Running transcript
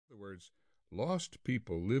words, lost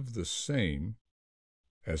people live the same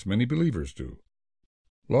as many believers do.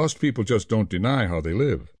 Lost people just don't deny how they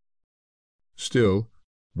live. Still,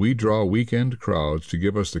 we draw weekend crowds to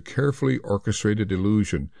give us the carefully orchestrated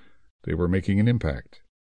illusion they were making an impact.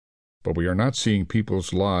 But we are not seeing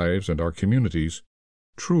people's lives and our communities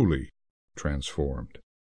truly transformed.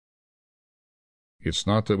 It's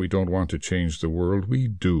not that we don't want to change the world, we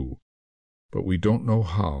do, but we don't know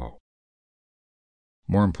how.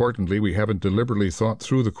 More importantly, we haven't deliberately thought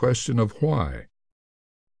through the question of why.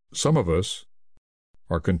 Some of us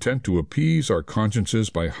are content to appease our consciences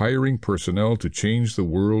by hiring personnel to change the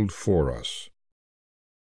world for us.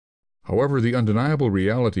 However, the undeniable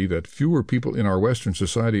reality that fewer people in our Western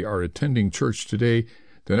society are attending church today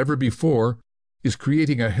than ever before is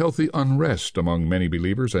creating a healthy unrest among many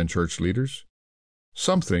believers and church leaders.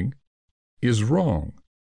 Something is wrong.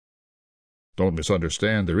 Don't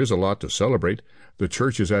misunderstand, there is a lot to celebrate. The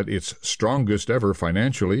church is at its strongest ever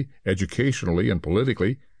financially, educationally, and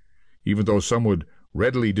politically, even though some would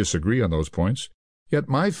readily disagree on those points. Yet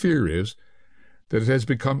my fear is that it has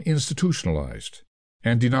become institutionalized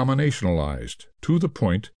and denominationalized to the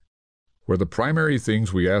point where the primary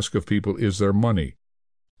things we ask of people is their money,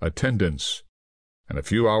 attendance, and a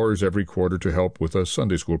few hours every quarter to help with a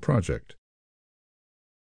Sunday school project.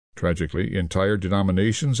 Tragically, entire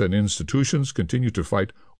denominations and institutions continue to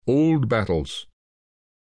fight old battles,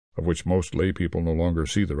 of which most lay people no longer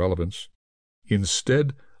see the relevance,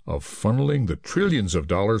 instead of funneling the trillions of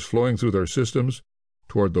dollars flowing through their systems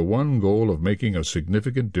toward the one goal of making a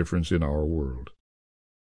significant difference in our world.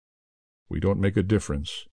 We don't make a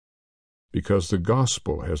difference because the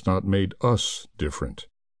gospel has not made us different,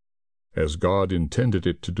 as God intended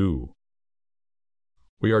it to do.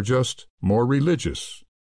 We are just more religious.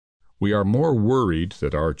 We are more worried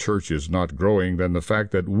that our church is not growing than the fact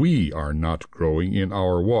that we are not growing in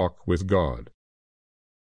our walk with God.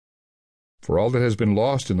 For all that has been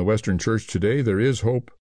lost in the Western church today, there is hope.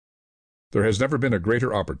 There has never been a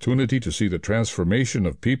greater opportunity to see the transformation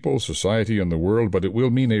of people, society, and the world, but it will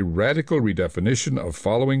mean a radical redefinition of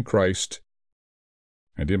following Christ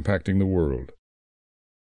and impacting the world.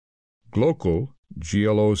 Glocal,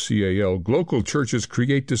 G-L-O-C-A-L, glocal churches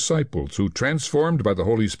create disciples who, transformed by the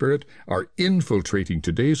Holy Spirit, are infiltrating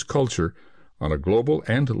today's culture on a global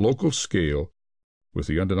and local scale with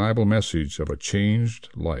the undeniable message of a changed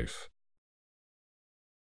life.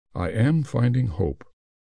 I am finding hope,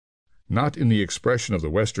 not in the expression of the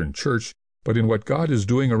Western church, but in what God is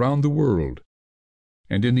doing around the world,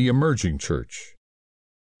 and in the emerging church.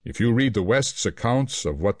 If you read the West's accounts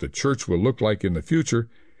of what the church will look like in the future,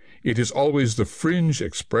 it is always the fringe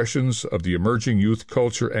expressions of the emerging youth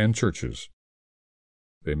culture and churches.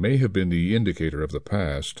 They may have been the indicator of the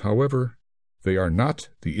past, however, they are not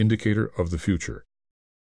the indicator of the future.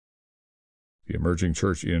 The emerging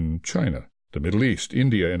church in China, the Middle East,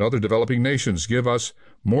 India, and other developing nations give us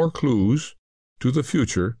more clues to the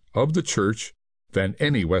future of the church than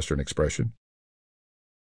any Western expression.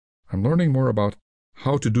 I'm learning more about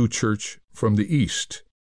how to do church from the East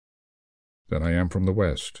than I am from the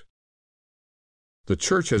West. The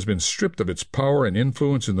church has been stripped of its power and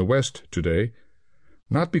influence in the West today,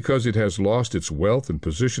 not because it has lost its wealth and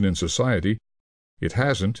position in society. It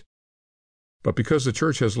hasn't, but because the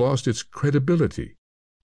church has lost its credibility.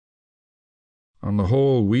 On the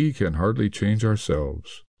whole, we can hardly change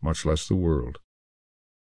ourselves, much less the world.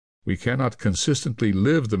 We cannot consistently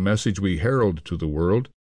live the message we herald to the world,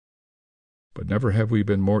 but never have we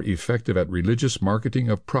been more effective at religious marketing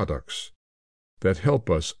of products that help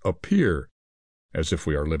us appear as if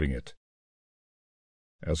we are living it.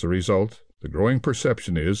 As a result, the growing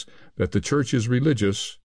perception is that the church is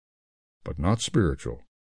religious, but not spiritual.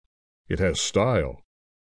 It has style,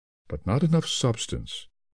 but not enough substance.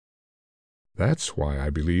 That's why I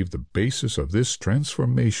believe the basis of this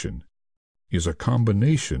transformation is a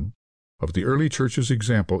combination of the early church's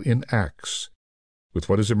example in Acts with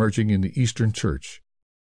what is emerging in the Eastern Church.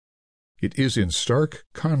 It is in stark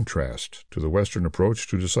contrast to the Western approach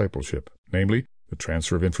to discipleship, namely, the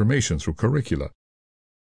transfer of information through curricula.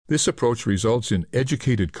 This approach results in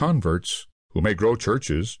educated converts who may grow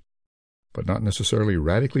churches, but not necessarily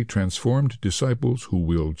radically transformed disciples who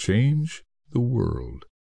will change the world.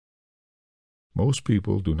 Most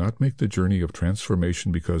people do not make the journey of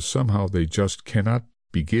transformation because somehow they just cannot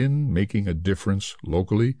begin making a difference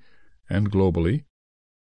locally and globally,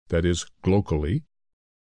 that is, glocally.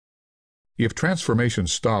 If transformation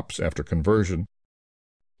stops after conversion,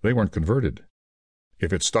 they weren't converted.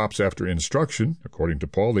 If it stops after instruction, according to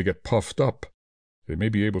Paul, they get puffed up. They may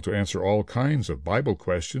be able to answer all kinds of Bible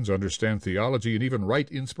questions, understand theology, and even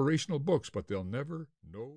write inspirational books, but they'll never know